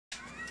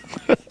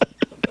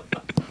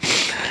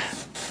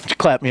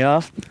clap me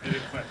off. I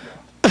didn't clap you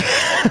off.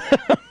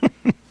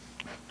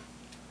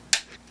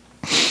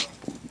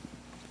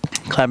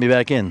 Clap me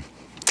back in.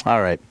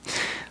 All right.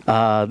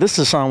 This is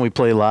a song we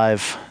play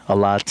live a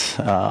lot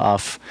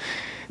off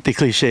the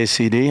Cliche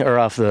CD, or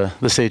off the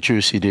Stay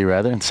True CD,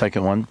 rather, the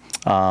second one.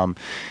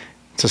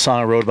 It's a song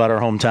I wrote about our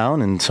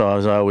hometown, and so,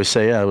 as I always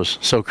say, I was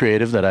so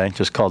creative that I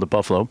just called it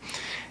Buffalo.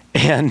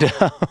 And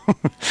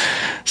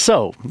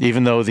so,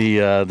 even though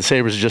the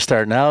Sabres are just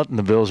starting out and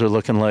the Bills are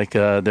looking like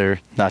they're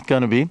not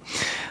going to be,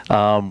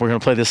 we're going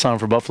to play this song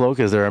for Buffalo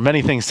because there are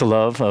many things to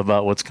love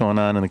about what's going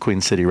on in the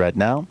Queen City right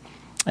now.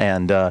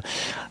 And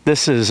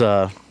this is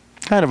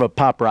kind of a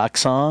pop rock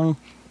song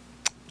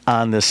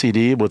on the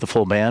CD with a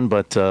full band,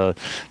 but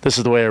this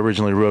is the way I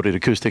originally wrote it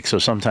acoustic, so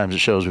sometimes it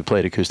shows we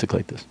played acoustic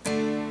like this.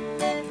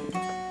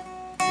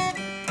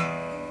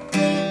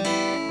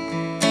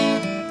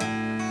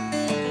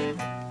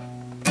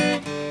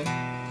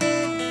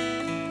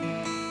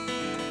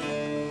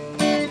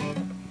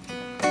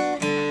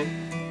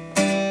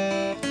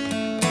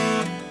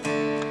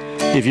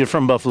 If you're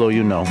from Buffalo,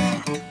 you know.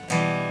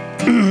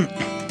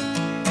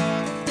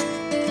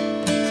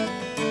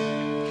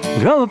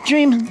 Grow up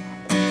dreaming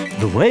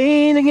the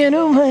way to get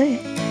away.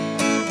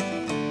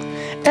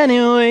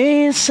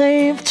 Anyway,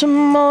 save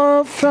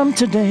tomorrow from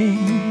today.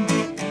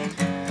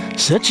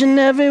 Searching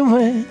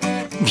everywhere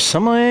for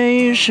somewhere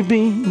you should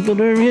be. But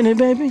really,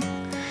 baby,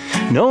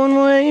 knowing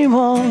where you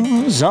are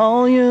is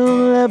all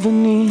you'll ever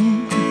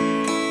need.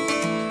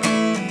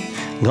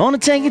 Gonna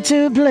take you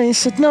to a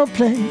place that no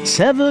place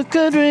ever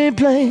could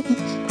replace.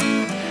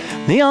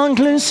 The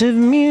all-inclusive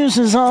muse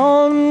is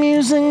all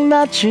amusing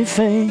about your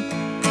fate.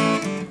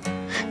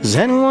 'Cause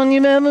anyone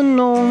you've ever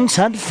known's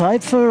had to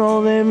fight for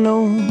all they've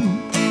known.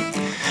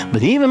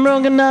 But even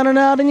broken down and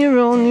out on your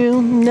own,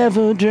 you'll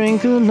never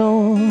drink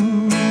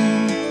alone.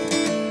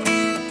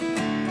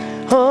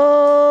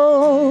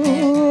 Oh,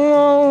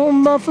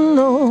 oh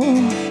Buffalo.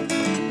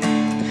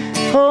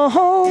 Oh,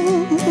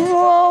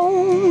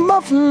 oh,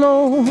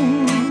 Buffalo.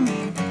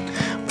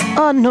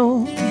 I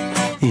know,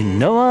 you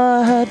know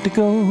I had to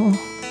go,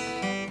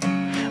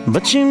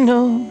 but you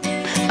know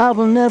I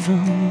will never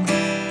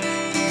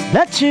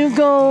let you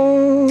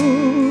go.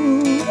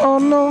 Oh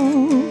no.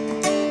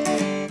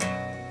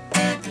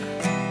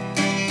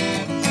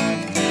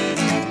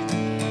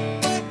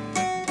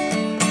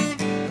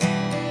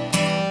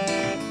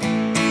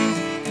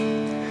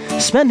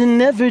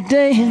 Spending every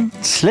day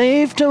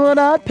enslaved to what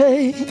I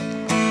pay.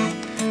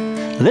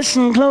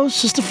 Listen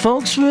closest to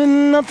folks with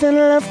nothing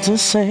left to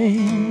say.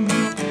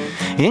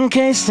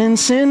 Encased in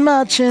sin,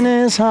 my chin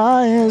as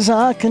high as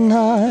I can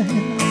hide.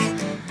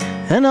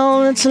 And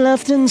all that's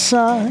left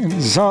inside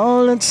is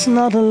all that's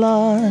not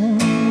alive.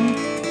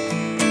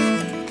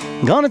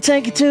 Gonna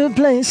take you to a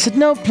place that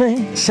no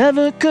place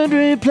ever could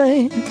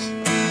replace.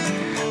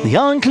 The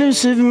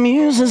all-inclusive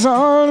muse is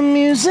all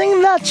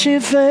amusing that you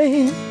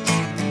face.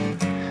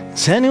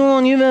 It's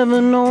anyone you've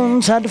ever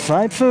known's had to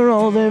fight for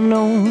all they've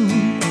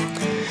known.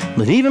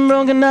 But even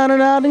broken down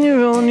and out on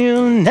your own,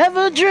 you'll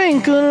never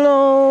drink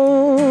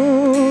alone.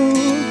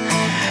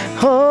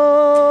 Oh,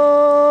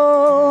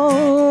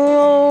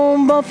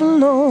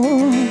 Buffalo.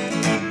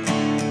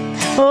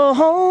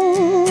 Oh,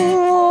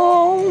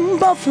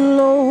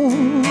 Buffalo.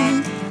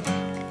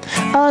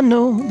 I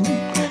know,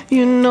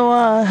 you know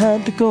I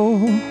had to go,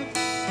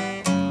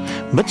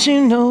 but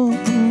you know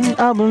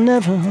I will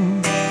never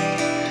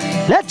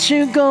let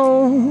you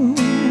go.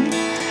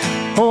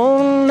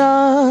 Oh,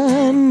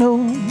 I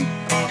know.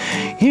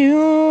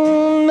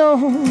 You know,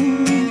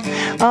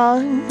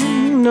 I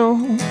know,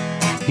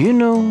 you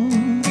know,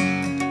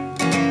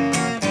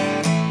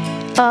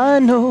 I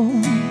know,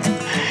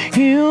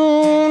 you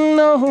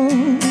know,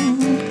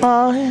 I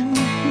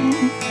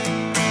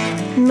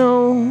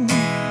know,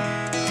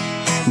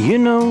 you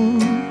know.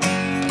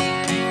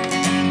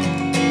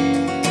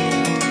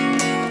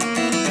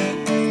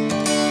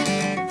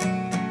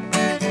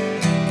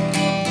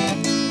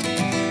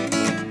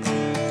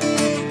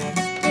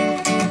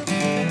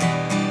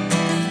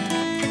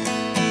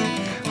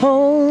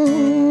 Oh,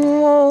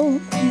 oh,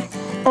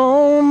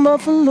 oh,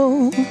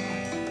 Buffalo.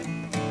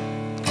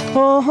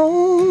 Oh,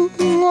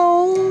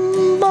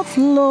 oh,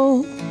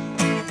 Buffalo.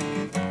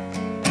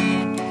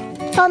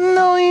 I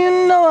know you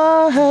know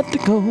I had to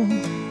go,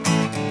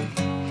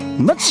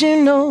 but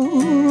you know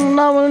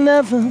I will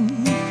never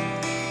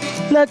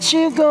let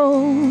you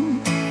go.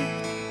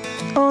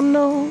 Oh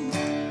no.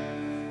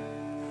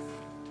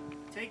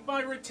 Take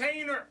my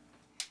retainer.